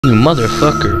You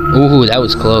motherfucker. Ooh, that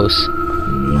was close.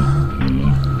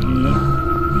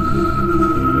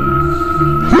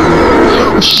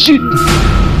 Oh, shit!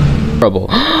 Trouble.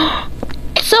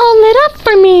 It's all lit up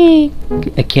for me!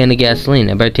 A can of gasoline.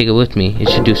 I better take it with me.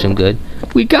 It should do some good.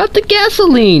 We got the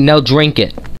gasoline! Now drink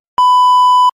it.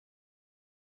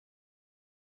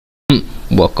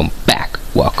 Welcome back.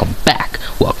 Welcome back.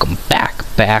 Welcome back.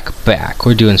 Back.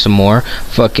 We're doing some more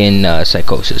fucking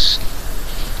psychosis.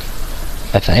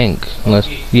 I think. Unless,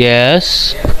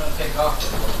 yes. Yeah, it's gonna take off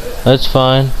a little bit. That's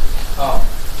fine. Oh.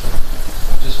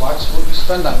 Just watch what you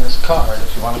spend on this car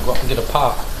if you want to go up and get a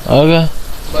pop. Okay.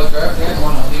 But grab the other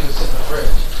one and leave it sit in the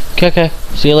fridge. Okay.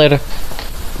 See you later.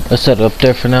 Let's set it up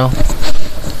there for now.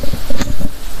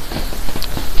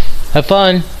 Have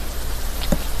fun.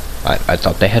 I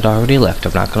thought they had already left,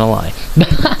 I'm not gonna lie.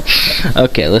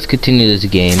 Okay, let's continue this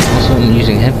game. Also, I'm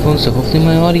using headphones, so hopefully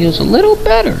my audio is a little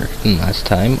better than last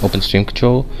time. Open stream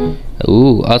control.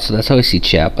 Ooh, also, that's how I see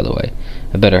chat, by the way.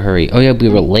 I better hurry. Oh yeah, we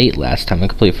were late last time. I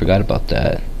completely forgot about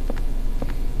that.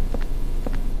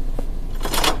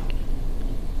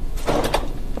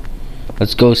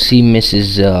 Let's go see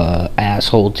Mrs.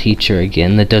 Asshole teacher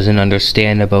again that doesn't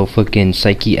understand about fucking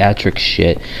psychiatric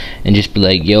shit, and just be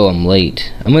like, yo, I'm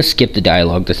late. I'm gonna skip the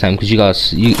dialogue this time because you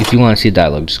guys, if you want to see the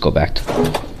dialogue, just go back to.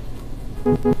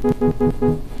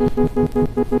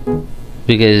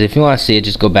 Because if you want to see it,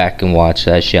 just go back and watch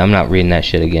that shit. I'm not reading that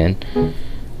shit again.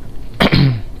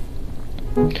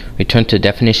 Return to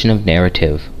definition of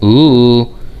narrative.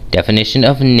 Ooh, definition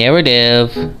of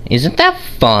narrative. Isn't that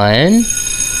fun?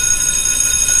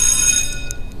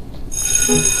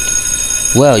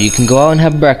 Well, you can go out and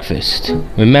have breakfast.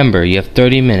 Remember, you have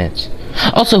 30 minutes.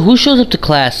 Also, who shows up to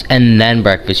class and then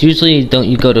breakfast? Usually, don't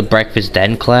you go to breakfast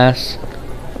then class?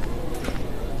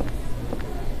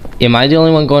 Am I the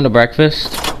only one going to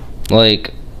breakfast?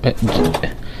 Like,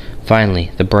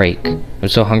 finally, the break. I'm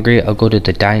so hungry, I'll go to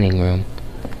the dining room.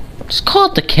 Just call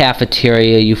it the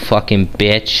cafeteria, you fucking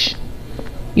bitch.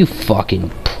 You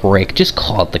fucking prick. Just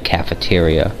call it the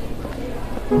cafeteria.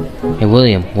 Hey,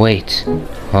 William, wait.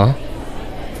 Huh?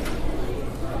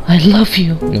 I love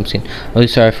you. No, I'm saying, I'm really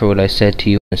sorry for what I said to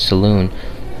you in the saloon.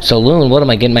 Saloon? What, am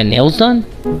I getting my nails done?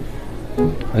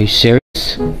 Are you serious?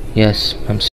 Yes,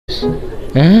 I'm serious.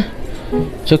 Huh?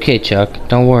 It's okay, Chuck.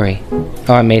 Don't worry.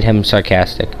 Oh, I made him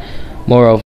sarcastic.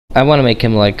 Moreover, I want to make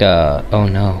him like, oh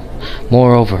no.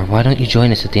 Moreover, why don't you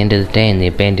join us at the end of the day in the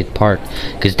abandoned park?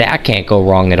 Because that can't go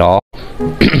wrong at all.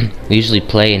 We usually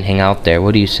play and hang out there.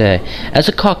 What do you say? As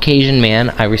a Caucasian man,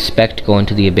 I respect going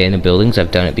to the abandoned buildings.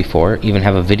 I've done it before. Even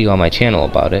have a video on my channel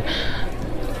about it.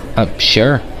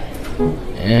 Sure.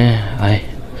 I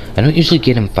don't usually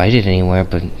get invited anywhere,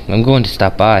 but I'm going to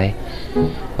stop by.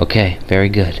 Okay, very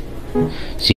good.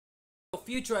 See.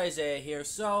 Future Isaiah here.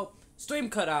 So, stream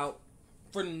cut out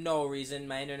for no reason.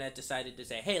 My internet decided to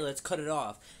say, hey, let's cut it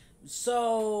off.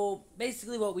 So,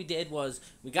 basically what we did was,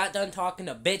 we got done talking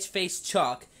to bitch-faced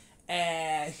Chuck,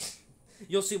 and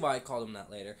you'll see why I called him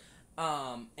that later.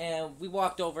 And we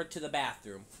walked over to the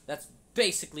bathroom. That's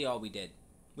basically all we did.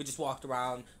 We just walked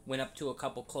around, went up to a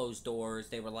couple closed doors,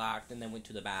 they were locked, and then went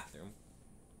to the bathroom.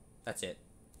 That's it.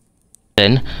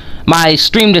 Then, my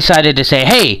stream decided to say,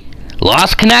 hey,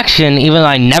 lost connection, even though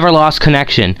I never lost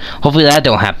connection. Hopefully that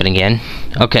don't happen again.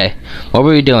 Okay, what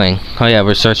were we doing? Oh yeah,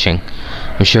 we're searching.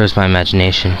 I'm sure it's my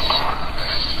imagination.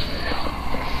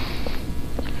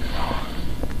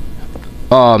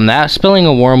 That spilling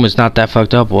a worm was not that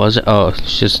fucked up, was it? Oh,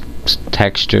 it's just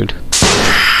textured.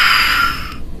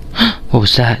 What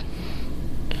was that?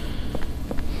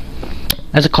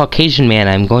 As a Caucasian man,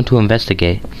 I'm going to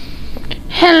investigate.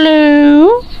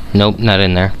 Hello? Nope, not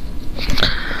in there.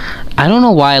 I don't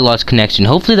know why I lost connection.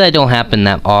 Hopefully that don't happen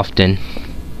that often.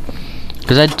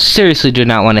 Because I seriously do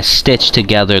not want to stitch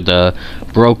together the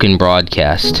broken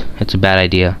broadcast. It's a bad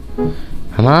idea.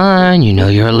 Come on, you know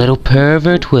you're a little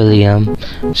pervert, William.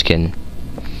 I'm just kidding.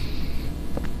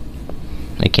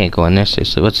 I can't go in there,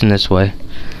 seriously. What's in this way?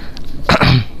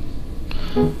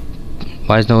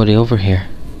 Why is nobody over here?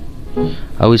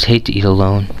 I always hate to eat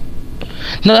alone.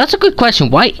 No, that's a good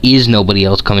question. Why is nobody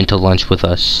else coming to lunch with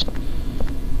us?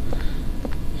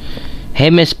 Hey,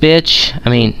 Miss Bitch. I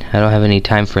mean, I don't have any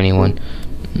time for anyone.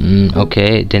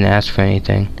 Okay, didn't ask for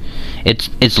anything.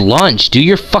 It's lunch. Do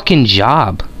your fucking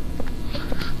job.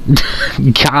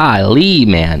 Golly,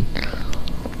 man.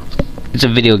 It's a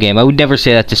video game. I would never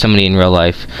say that to somebody in real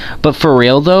life. But for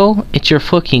real, though, it's your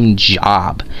fucking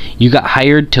job. You got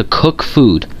hired to cook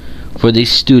food for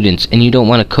these students, and you don't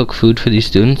want to cook food for these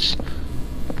students?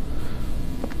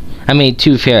 I mean,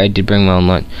 to be fair, I did bring my own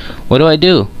lunch. What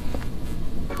do?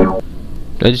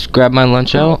 Do I just grab my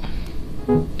lunch out?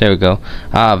 There we go.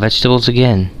 Ah, vegetables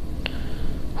again.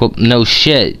 Well, no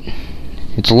shit.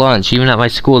 It's lunch. Even at my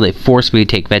school, they force me to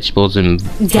take vegetables and...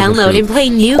 Download and play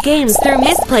new games through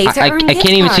Misplay to earn I can't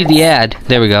even see the ad.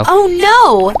 There we go. Oh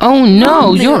no! Oh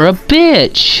no, you're a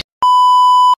bitch!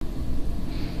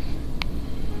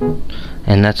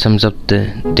 And that sums up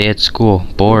the day at school.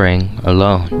 Boring,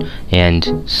 alone,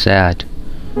 and sad.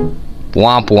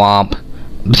 Womp womp.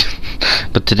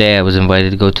 But today I was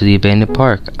invited to go to the abandoned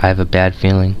park. I have a bad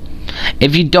feeling.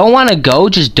 If you don't want to go,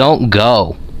 just don't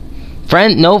go.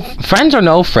 Friends or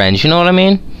no friends, you know what I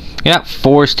mean? You're not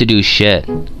forced to do shit.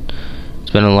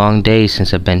 It's been a long day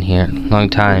since I've been here. Long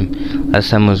time. Last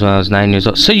time was when I was 9 years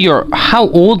old. So how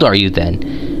old are you then?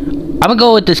 I'm gonna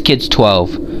go with this kid's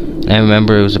 12. And I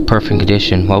remember it was a perfect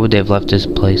condition. Why would they have left this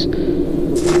place?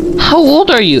 How old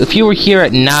are you? If you were here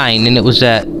at 9 and it was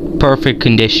at perfect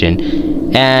condition.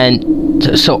 And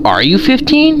so are you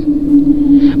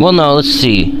 15? Well, no, let's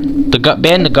see. The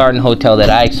Abandoned Garden Hotel that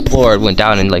I explored went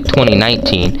down in like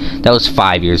 2019. That was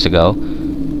 5 years ago.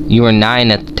 You were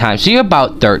 9 at the time, so you're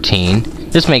about 13.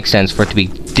 This makes sense for it to be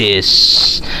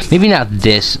this. Maybe not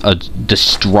this,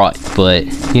 distraught, but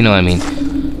you know what I mean.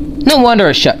 No wonder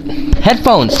it shut.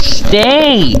 Headphones,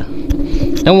 stay!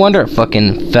 No wonder it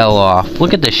fucking fell off.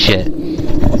 Look at this shit.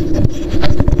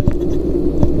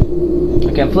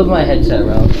 Okay, I'm flipping my headset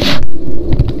around.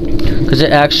 Because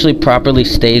it actually properly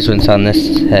stays when it's on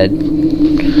this head.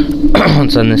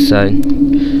 It's on this side.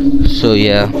 So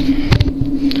yeah.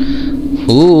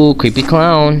 Ooh, creepy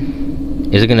clown.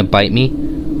 Is it gonna bite me?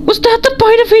 Was that the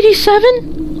bite of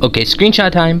 87? Okay,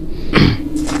 screenshot time.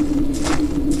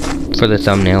 For the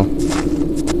thumbnail.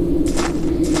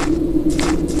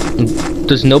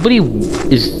 Does nobody I'm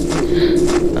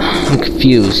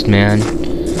confused, man.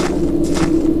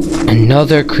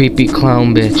 Another creepy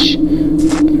clown bitch.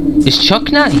 Is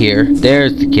Chuck not here?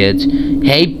 There's the kids.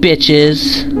 Hey,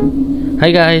 bitches.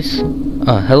 Hi, guys.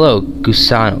 Hello,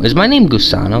 Gusano. Is my name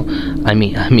Gusano? I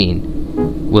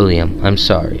mean, William. I'm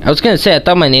sorry. I was gonna say, I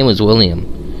thought my name was William.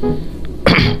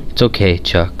 It's okay,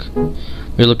 Chuck.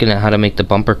 We're looking at how to make the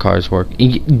bumper cars work.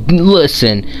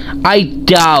 Listen, I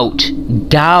doubt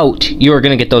you are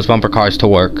gonna get those bumper cars to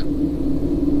work.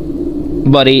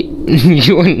 Buddy,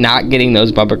 you are not getting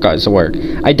those bumper cars to work.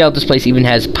 I doubt this place even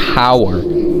has power.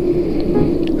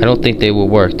 I don't think they will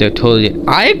work. They're totally...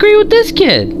 I agree with this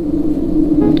kid.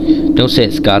 Don't say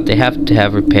it, Scott. They have to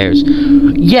have repairs.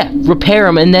 Yeah, repair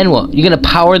them, and then what? You're gonna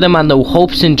power them on the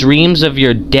hopes and dreams of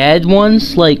your dead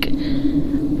ones? Like,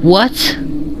 what?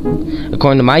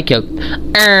 According to my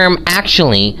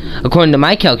actually, according to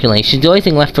my calculations, the only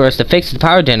thing left for us to fix is the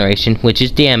power generation, which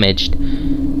is damaged.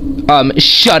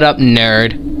 Shut up,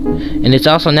 nerd. And it's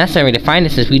also necessary to find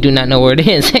it since we do not know where it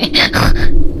is.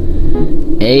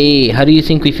 Hey, how do you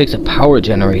think we fix a power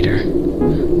generator?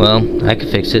 Well, I could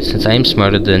fix it since I am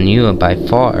smarter than you by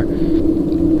far.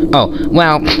 Oh,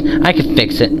 well, I could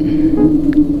fix it.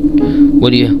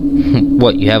 What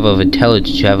you have of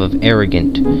intelligence, you have of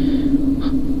arrogant.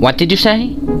 What did you say?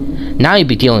 Now you'd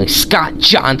be dealing with Scott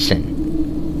Johnson.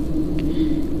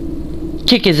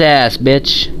 Kick his ass,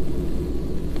 bitch.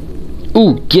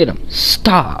 Ooh, get him.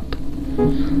 Stop.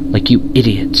 Like you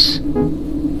idiots.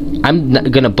 I'm not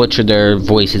gonna butcher their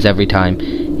voices every time.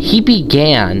 He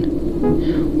began.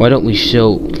 Why don't we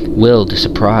show Will the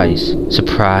surprise?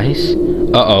 Surprise?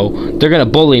 Uh-oh. They're gonna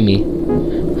bully me.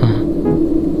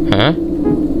 Huh?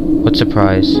 What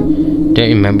surprise? Don't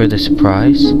you remember the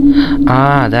surprise?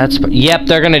 Ah, that's... Yep,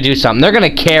 they're gonna do something. They're gonna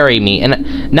carry me.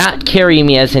 And not carry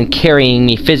me as in carrying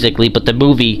me physically, but the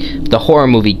horror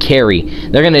movie Carrie.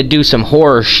 They're gonna do some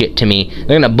horror shit to me.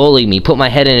 They're gonna bully me, put my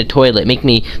head in a toilet, make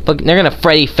me... They're gonna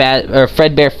Fredbear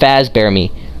Fazbear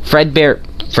me. Fredbear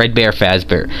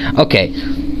Fazbear. Okay.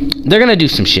 They're gonna do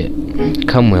some shit.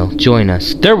 Come, Will, join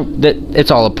us.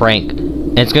 It's all a prank.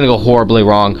 And it's gonna go horribly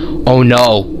wrong. Oh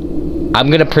no. I'm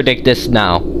gonna predict this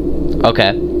now.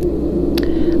 Okay.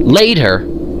 Later,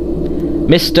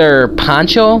 Mr.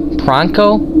 Pronch.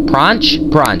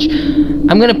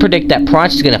 I'm gonna predict that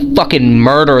Pronch is gonna fucking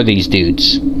murder these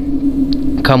dudes.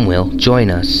 Come, Will,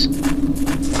 join us.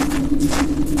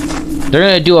 They're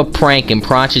gonna do a prank and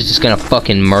Pronch is just gonna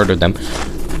fucking murder them.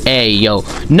 Hey, yo.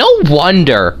 No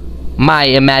wonder my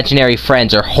imaginary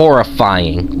friends are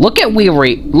horrifying. Look at where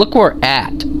we're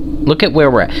at. Look at where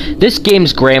we're at. This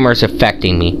game's grammar is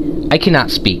affecting me. I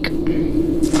cannot speak.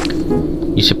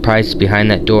 You surprised behind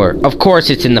that door. Of course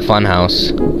it's in the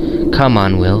funhouse. Come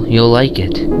on, Will. You'll like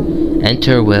it.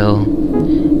 Enter, Will.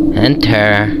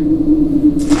 Enter.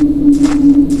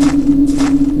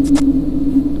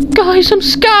 Guys, I'm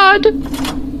scared.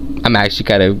 I'm actually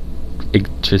kind of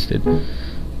interested.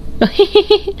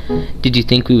 Did you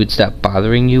think we would stop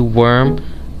bothering you, worm?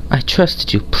 I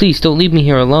trusted you. Please don't leave me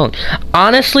here alone.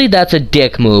 Honestly, that's a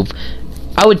dick move.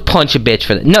 I would punch a bitch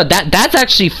for that. No, that's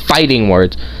actually fighting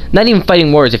words. Not even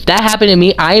fighting words. If that happened to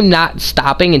me, I am not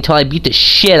stopping until I beat the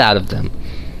shit out of them.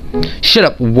 Shut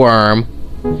up, worm.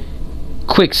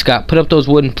 Quick, Scott, put up those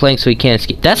wooden planks so he can't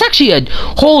escape. That's actually a...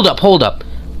 Hold up.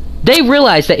 They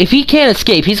realize that if he can't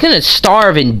escape, he's gonna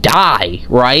starve and die,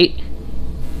 right?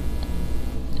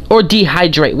 Or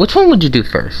dehydrate. Which one would you do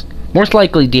first? Most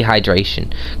likely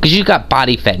dehydration. Because you've got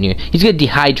body fat in you. He's gonna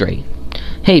dehydrate.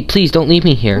 Hey, please don't leave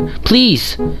me here.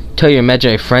 Please! Tell your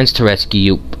imaginary friends to rescue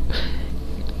you.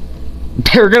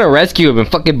 They're gonna rescue him and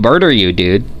fucking murder you,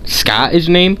 dude. Scott is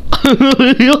your name?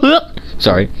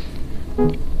 Sorry.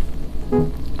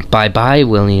 Bye-bye,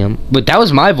 William. But that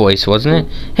was my voice, wasn't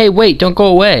it? Hey, wait, don't go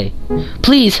away.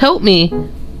 Please, help me.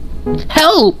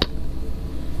 Help!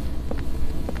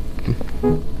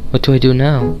 What do I do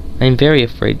now? I'm very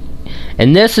afraid.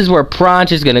 And this is where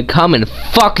Pranch is gonna come and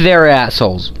fuck their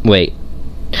assholes. Wait.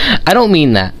 I don't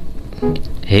mean that.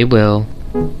 Hey, Will.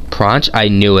 Pranch, I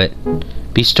knew it.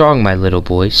 Be strong, my little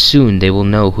boy. Soon they will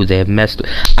know who they have messed with.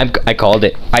 I called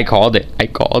it. I called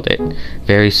it.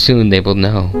 Very soon they will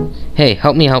know. Hey,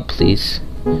 help me out, please.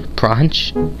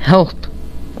 Pranch, help.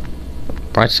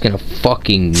 Pranch is gonna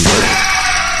fucking murder.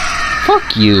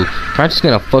 Fuck you. Pranch is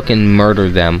gonna fucking murder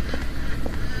them.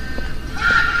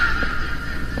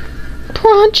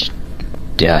 Pranch.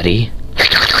 Daddy.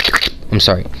 I'm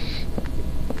sorry.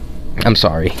 I'm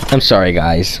sorry,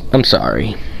 guys. I'm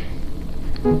sorry.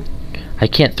 I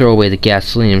can't throw away the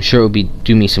gasoline. I'm sure it would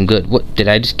do me some good. What? Did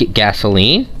I just get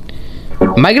gasoline?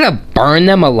 Am I gonna burn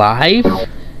them alive?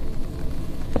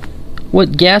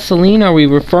 What gasoline are we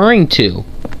referring to?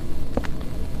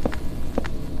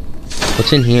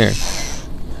 What's in here?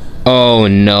 Oh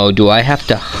no, do I have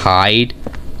to hide?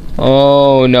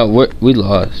 Oh no, we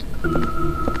lost.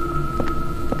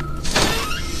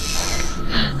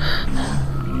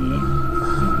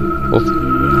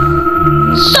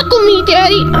 Suckle me,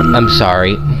 Daddy! I'm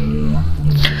sorry.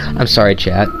 I'm sorry,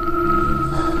 chat.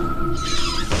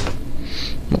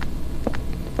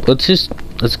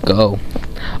 Let's go.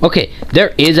 Okay,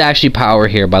 there is actually power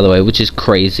here, by the way, which is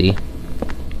crazy.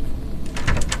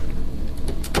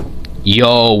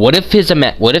 Yo, what if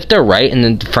they're right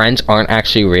and the friends aren't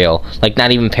actually real? Like,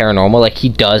 not even paranormal, like he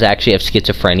does actually have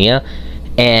schizophrenia,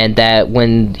 and that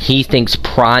when he thinks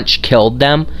Pranch killed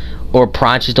them, or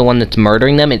Pranch is the one that's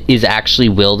murdering them, it is actually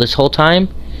Will this whole time?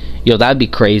 Yo, that'd be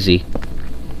crazy.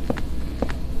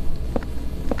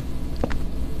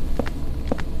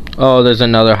 Oh, there's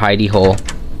another hidey hole.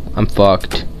 I'm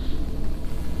fucked.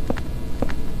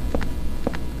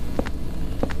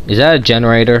 Is that a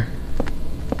generator?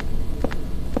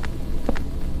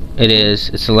 It is.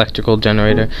 It's an electrical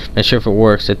generator. Not sure if it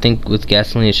works. I think with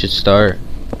gasoline it should start.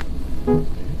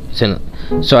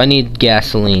 So I need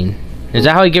gasoline. Is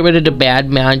that how I get rid of the bad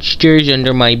monsters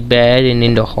under my bed and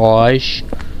in the house?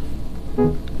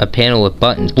 A panel with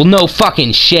buttons. Well, no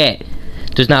fucking shit!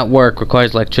 Does not work.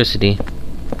 Requires electricity.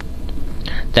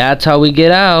 That's how we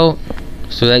get out.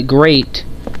 So that's great.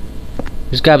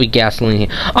 There's gotta be gasoline here.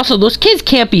 Also, those kids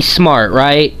can't be smart,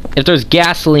 right? If there's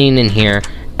gasoline in here,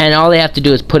 and all they have to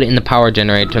do is put it in the power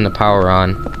generator, turn the power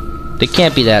on. They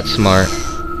can't be that smart.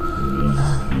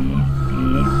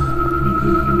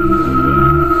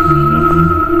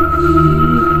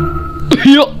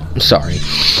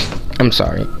 I'm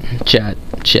sorry. Chat,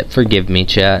 forgive me,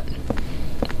 chat.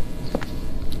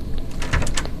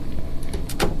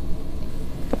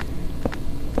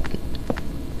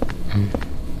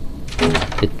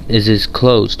 It is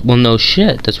closed. Well, no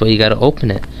shit. That's why you gotta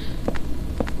open it.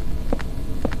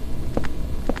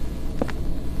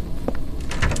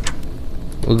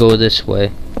 We'll go this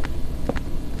way.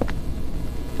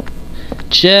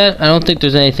 Chat, I don't think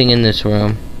there's anything in this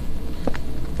room.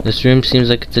 This room seems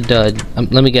like it's a dud.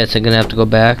 Let me guess, I'm gonna have to go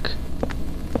back.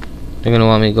 They're gonna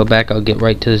want me to go back. I'll get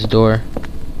right to this door.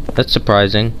 That's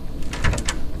surprising.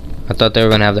 I thought they were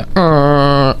gonna have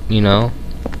the you know.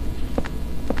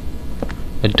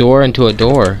 A door into a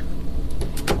door.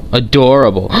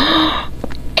 Adorable.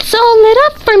 It's all lit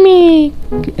up for me.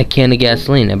 A can of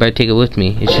gasoline. I better take it with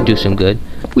me. It should do some good.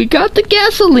 We got the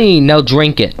gasoline. Now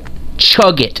drink it.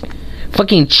 Chug it.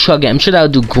 Fucking chug it. I'm sure that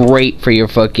would do great for your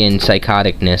fucking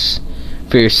psychoticness.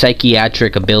 For your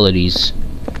psychiatric abilities.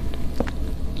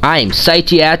 I'm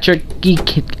psychiatric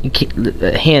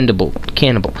cannibal.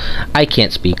 I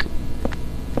can't speak.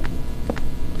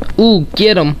 Ooh,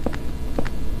 get him.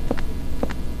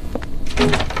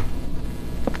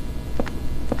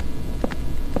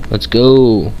 Let's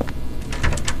go.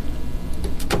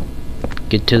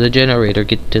 Get to the generator,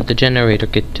 get to the generator,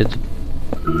 get to the...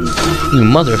 You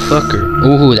motherfucker.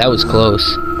 Ooh, that was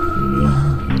close.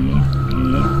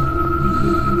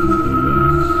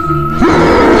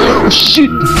 Oh, shit!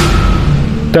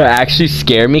 That actually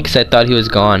scared me because I thought he was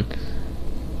gone.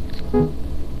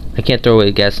 I can't throw away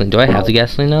the gasoline. Do I have the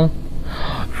gasoline now?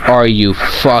 Are you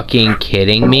fucking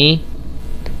kidding me?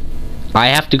 I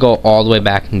have to go all the way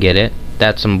back and get it.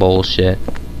 That's some bullshit.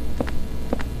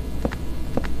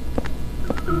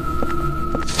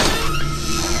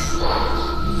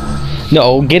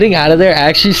 No, getting out of there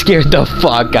actually scared the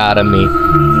fuck out of me.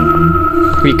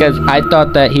 Because I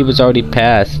thought that he was already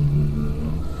past.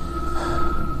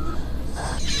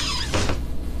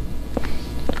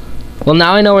 Well,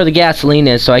 now I know where the gasoline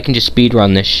is, so I can just speed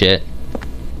run this shit.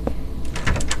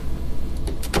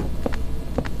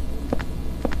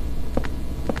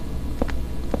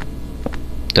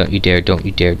 Don't you dare, don't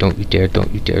you dare, don't you dare,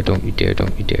 don't you dare, don't you dare,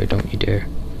 don't you dare, don't you dare.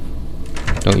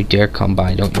 Don't you dare come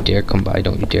by, don't you dare come by,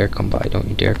 don't you dare come by, don't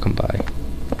you dare come by.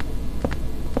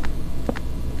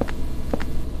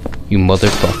 You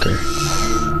motherfucker.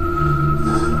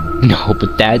 No,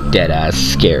 but that deadass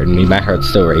scared me. My heart's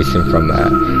still racing from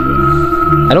that.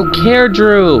 I don't care,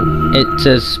 Drew! It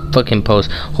says fucking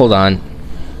post. Hold on.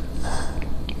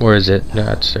 Where is it? No,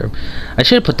 that's there. I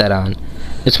should have put that on.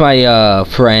 It's my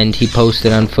friend. He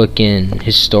posted on fucking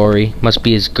his story. Must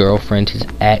be his girlfriend, his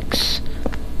ex.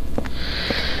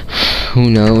 Who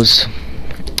knows?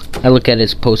 I look at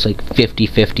his posts like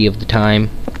 50-50 of the time.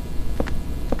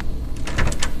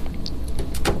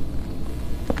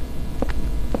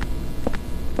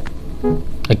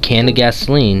 A can of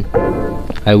gasoline.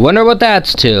 I wonder what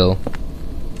that's to.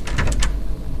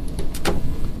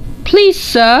 Please,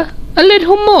 sir, a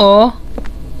little more.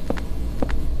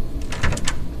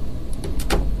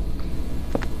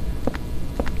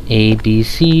 A, B,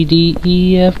 C, D,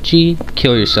 E, F, G.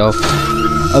 Kill yourself.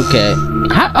 Okay.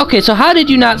 Okay, so how did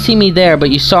you not see me there, but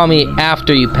you saw me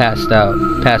after you passed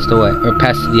away, or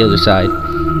passed to the other side?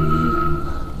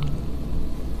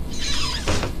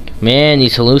 Man,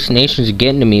 these hallucinations are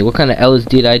getting to me. What kind of LSD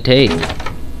did I take?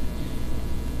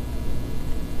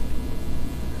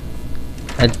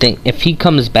 I think if he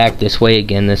comes back this way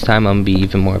again this time, I'm gonna be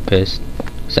even more pissed.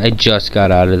 Cause I just got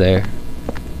out of there.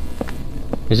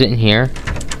 Is it in here?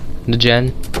 The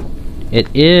gen? It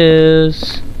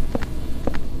is.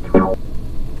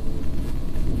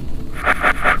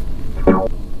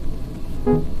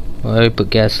 Well, I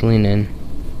put gasoline in.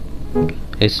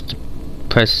 It's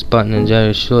press this button and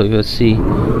just show you. Let's see.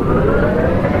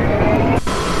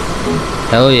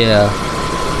 Hell yeah.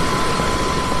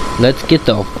 Let's get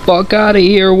the fuck out of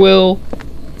here, Will.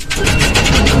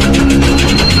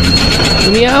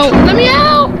 Let me out! Let me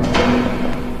out!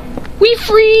 We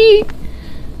free!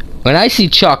 When I see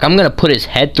Chuck, I'm gonna put his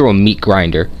head through a meat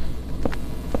grinder.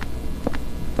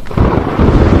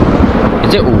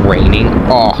 Is it raining?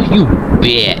 Oh, you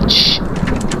bitch.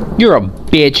 You're a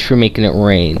bitch for making it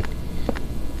rain.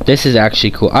 This is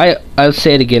actually cool. I'll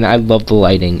say it again, I love the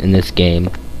lighting in this game.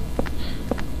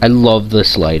 I love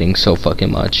this lighting so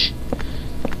fucking much.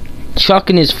 Chuck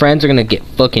and his friends are gonna get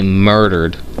fucking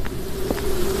murdered.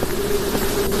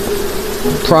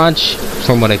 Crunch,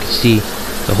 from what I can see,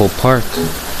 the whole park.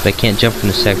 But I can't jump from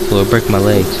the second floor, break my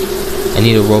legs. I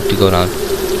need a rope to go down.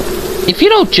 If you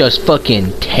don't just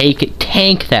fucking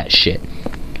tank that shit.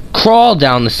 Crawl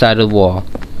down the side of the wall.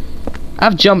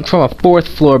 I've jumped from a 4th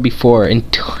floor before and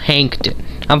tanked it.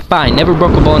 I'm fine, never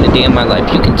broke a bone a day in my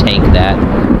life. You can tank that.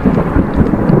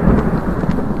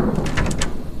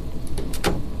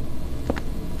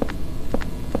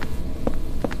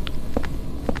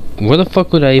 Where the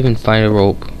fuck would I even find a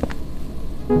rope?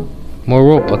 More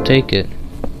rope, I'll take it.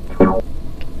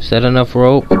 Is that enough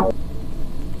rope?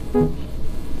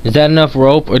 Is that enough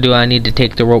rope, or do I need to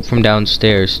take the rope from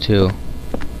downstairs too?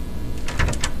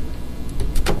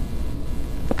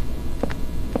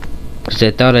 Because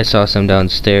I thought I saw some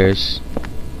downstairs.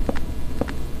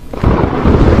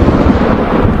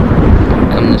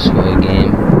 Come this way,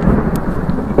 game.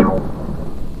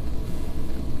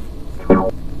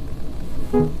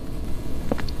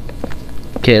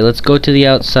 Okay, let's go to the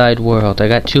outside world. I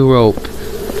got 2 rope.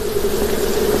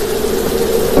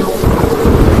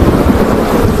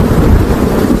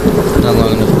 Not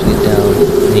long enough to get down.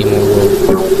 I need more rope.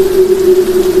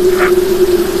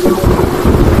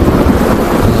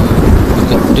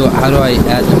 How do I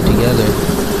add them together?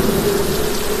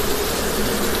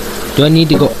 Do I need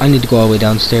to go? I need to go all the way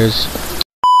downstairs.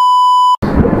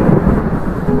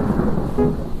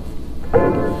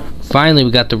 Finally,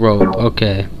 we got the rope.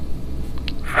 Okay.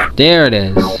 There it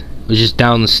is. It was just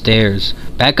down the stairs.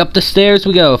 Back up the stairs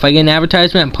we go. If I get an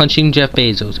advertisement, I'm punching Jeff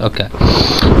Bezos. Okay.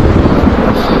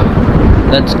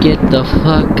 Let's get the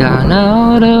fuck on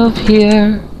out of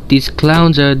here. These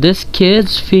clowns are this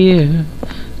kid's fear.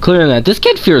 Clear that. This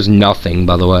kid fears nothing,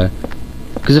 by the way.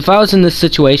 Because if I was in this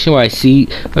situation where I see,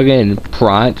 again,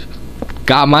 Pront,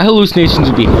 God, my hallucinations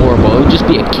would be horrible. It would just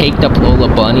be a caked up Lola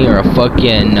Bunny or a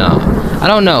fucking, I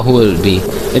don't know who it would be.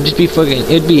 It'd just be fucking,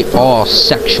 it'd be all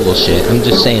sexual shit. I'm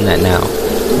just saying that now.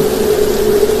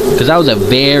 Because I was a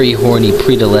very horny,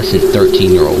 predolescent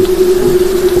 13-year-old.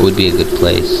 It would be a good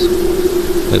place.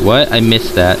 Wait, what? I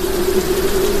missed that.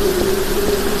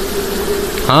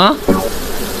 Huh?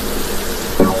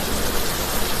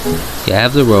 Yeah, I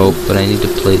have the rope, but I need to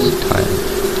place a tile.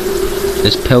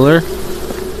 This pillar?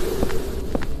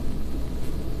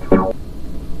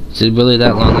 Is it really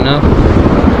that long enough? I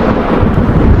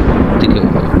think it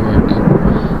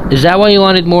might work. Is that why you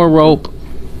wanted more rope?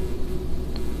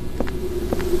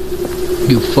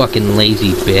 You fucking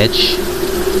lazy bitch.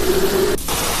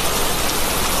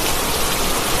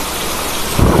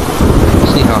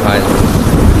 See how high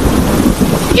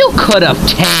that is. You could have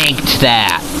tanked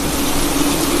that!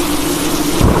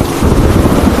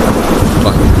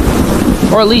 Fuck.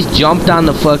 Or at least jumped on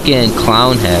the fucking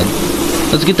clown head.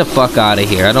 Let's get the fuck out of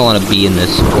here. I don't want to be in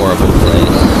this horrible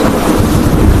place.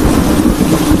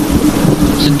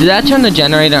 So did that turn the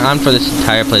generator on for this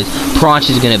entire place? Pronch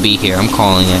is gonna be here. I'm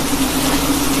calling it.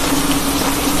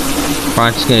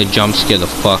 Pronch is gonna jump scare the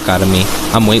fuck out of me.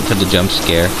 I'm waiting for the jump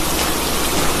scare.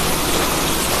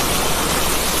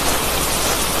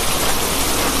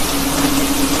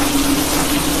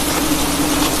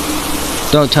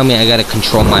 Don't tell me I gotta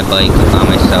control my bike by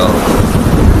myself.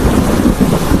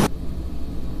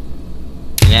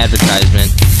 An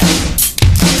advertisement.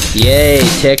 Yay,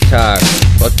 TikTok.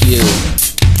 Fuck you.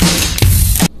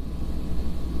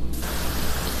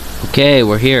 Okay,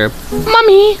 we're here.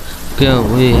 Mommy! Go,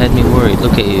 you had me worried.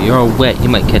 Look at you, you're all wet. You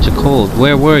might catch a cold.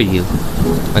 Where were you?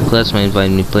 My classmate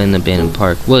invited me to play in the abandoned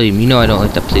park. William, you know I don't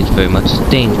like that place very much. It's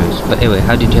dangerous. But anyway,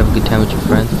 how did you have a good time with your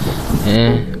friend?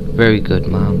 Very good,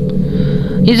 Mom.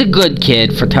 He's a good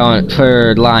kid for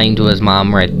lying to his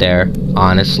mom right there,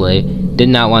 honestly. Did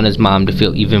not want his mom to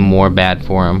feel even more bad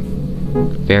for him.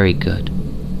 Very good.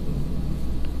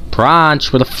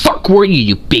 Pronch, where the fuck were you,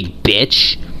 you big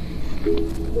bitch?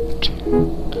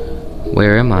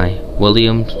 Where am I?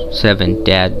 William 7,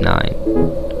 Dad 9.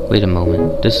 Wait a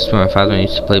moment. This is where my father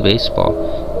used to play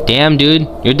baseball. Damn, dude.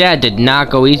 Your dad did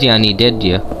not go easy on you, did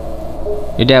you?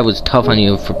 Your dad was tough on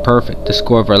you for perfect. The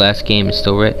score of our last game is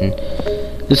still written.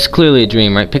 This is clearly a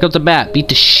dream, right? Pick up the bat. Beat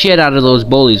the shit out of those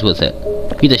bullies with it.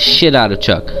 Beat the shit out of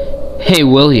Chuck. Hey,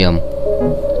 William.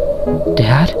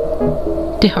 Dad?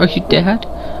 Are you Dad?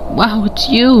 Wow, it's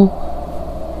you.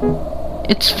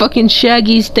 It's fucking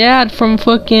Shaggy's dad from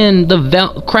fucking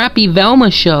the crappy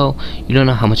Velma show. You don't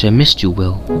know how much I missed you,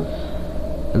 Will.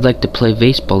 I'd like to play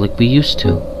baseball like we used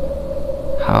to.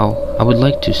 How? I would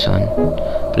like to, son.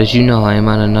 But as you know, I am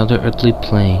on another earthly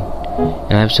plane.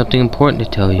 And I have something important to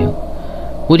tell you.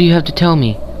 What do you have to tell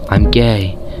me? I'm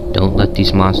gay. Don't let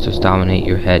these monsters dominate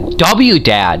your head. W,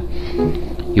 Dad!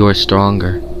 You are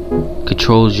stronger.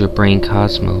 Controls your brain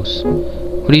cosmos.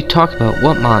 What do you talk about?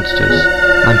 What monsters?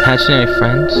 My imaginary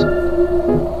friends?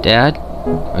 Dad?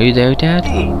 Are you there, Dad?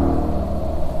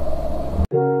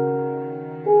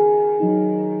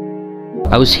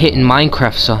 I was hit in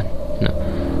Minecraft, son. No.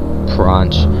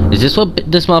 Pronch. Is this what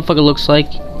this motherfucker looks like?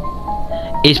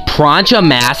 Is Pronch a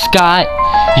mascot?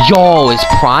 Yo, is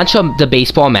Pronch the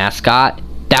baseball mascot?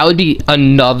 That would be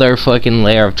another fucking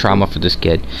layer of trauma for this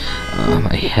kid.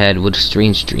 My head, what a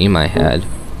strange dream I had.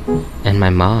 And my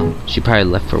mom, she probably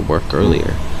left for work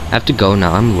earlier. I have to go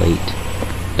now, I'm late.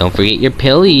 Don't forget your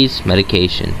pillies,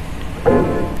 medication.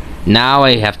 Now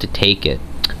I have to take it.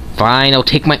 Fine, I'll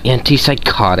take my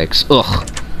antipsychotics. Ugh.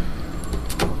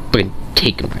 Fucking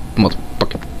taking my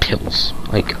motherfucking pills.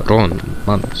 I could run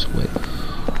months away.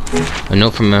 A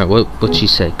note from her, what she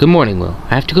said. Good morning, Will.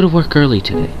 I have to go to work early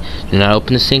today. Do not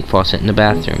open the sink faucet in the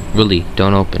bathroom. Really,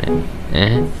 don't open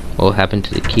it. What happened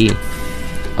to the key?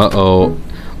 Uh-oh.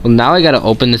 Well, now I gotta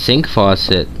open the sink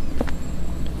faucet.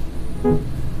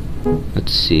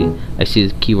 Let's see. I see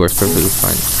the key works perfectly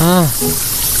fine. Ah.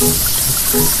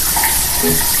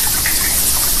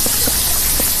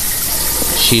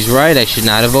 She's right, I should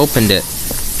not have opened it.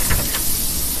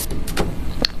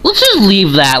 Let's just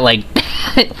leave that like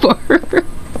that for her.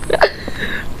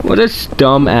 What a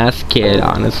dumb ass kid,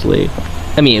 honestly.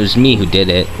 I mean, it was me who did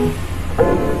it.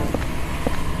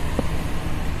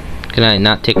 Can I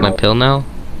not take my pill now?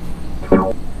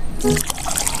 Okay,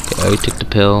 I took the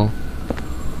pill.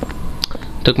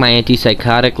 Took my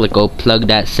antipsychotic, like go plug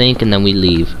that sink, and then we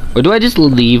leave. Or do I just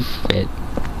leave it?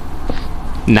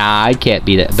 Nah, I can't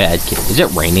be that bad kid. Is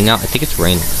it raining out? I think it's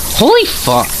raining. Holy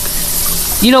fuck.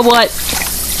 You know what?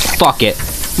 Fuck it.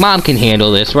 Mom can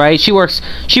handle this, right? She works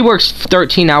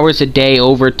 13 hours a day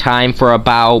overtime for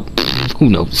about, who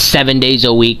knows, 7 days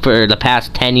a week for the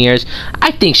past 10 years.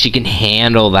 I think she can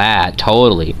handle that,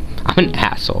 totally. I'm an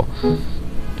asshole.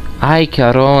 Ay,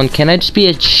 caron. Can I just be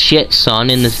a shit son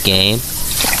in this game?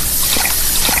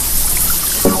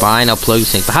 Fine, I'll plug the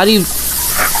sink. But how do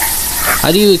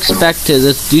you expect to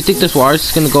this? Do you think this water's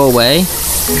just gonna go away?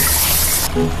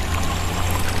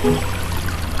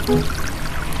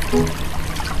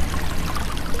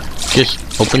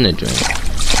 Just open the drain.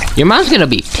 Your mom's gonna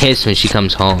be pissed when she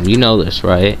comes home. You know this,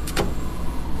 right?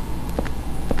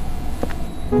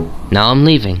 Now I'm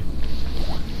leaving.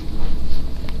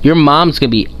 Your mom's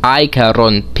gonna be ay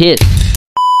caron pissed.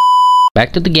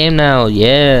 Back to the game now,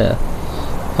 yeah.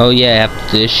 Oh yeah, I have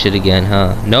to do this shit again,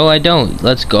 huh? No, I don't.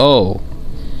 Let's go.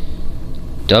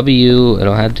 W, I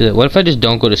don't have to. What if I just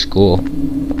don't go to school?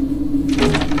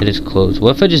 It is closed.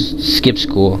 What if I just skip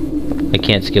school? I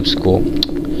can't skip school.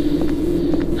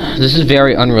 This is a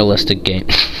very unrealistic game.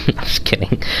 I'm just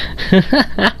kidding.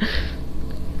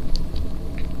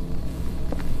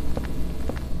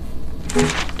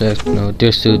 No,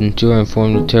 dear student, you are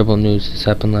informed of terrible news. This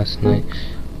happened last night.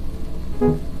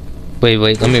 Wait,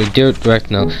 let me read.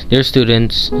 Dear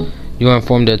students, you are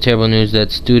informed of terrible news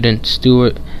that student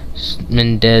Stuart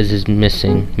Mendez is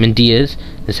missing. Mendez?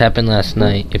 This happened last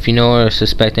night. If you know or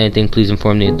suspect anything, please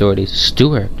inform the authorities.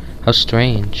 Stuart? How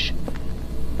strange.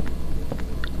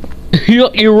 Yeah,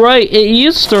 you're right. It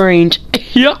is strange.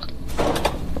 Yeah.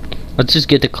 Let's just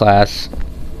get to class.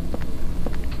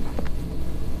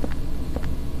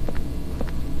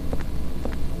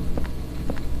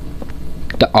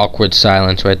 The awkward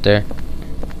silence right there.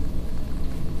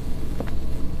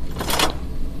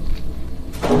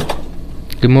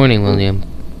 Good morning, William.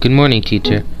 Good morning,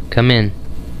 teacher. Come in.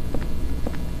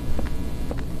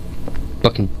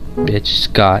 Fucking bitch,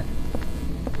 Scott.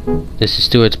 This is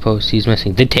Stuart's post. He's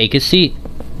missing. Then take his seat.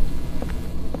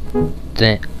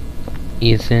 Then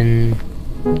Ethan,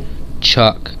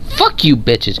 Chuck. Fuck you,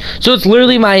 bitches. So it's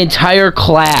literally my entire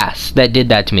class that did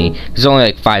that to me. There's only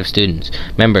like 5 students.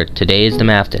 Remember, today is the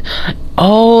math day.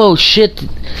 Oh shit!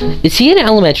 Is he in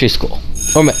elementary school?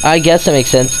 Or I guess that makes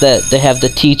sense that they have the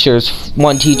teachers,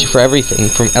 one teacher for everything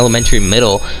from elementary,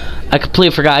 middle. I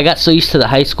completely forgot. I got so used to the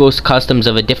high school customs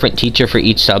of a different teacher for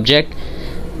each subject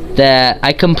that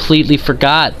I completely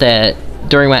forgot that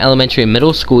during my elementary and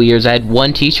middle school years I had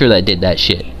one teacher that did that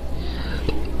shit.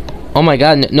 Oh my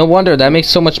god, no wonder. That makes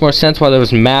so much more sense why there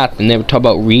was math and they were talking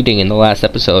about reading in the last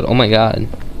episode. Oh my god.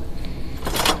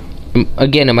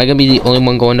 Again, am I gonna be the only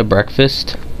one going to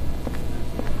breakfast?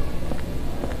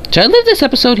 Should I leave this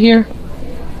episode here?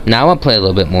 Now I'll play a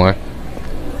little bit more.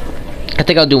 I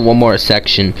think I'll do one more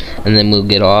section and then we'll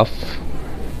get off.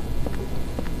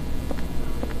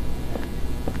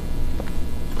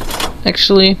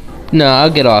 Actually, no, I'll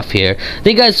get off here.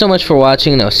 Thank you guys so much for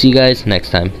watching and I'll see you guys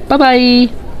next time. Bye bye!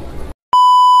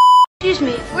 Excuse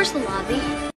me, where's the lobby?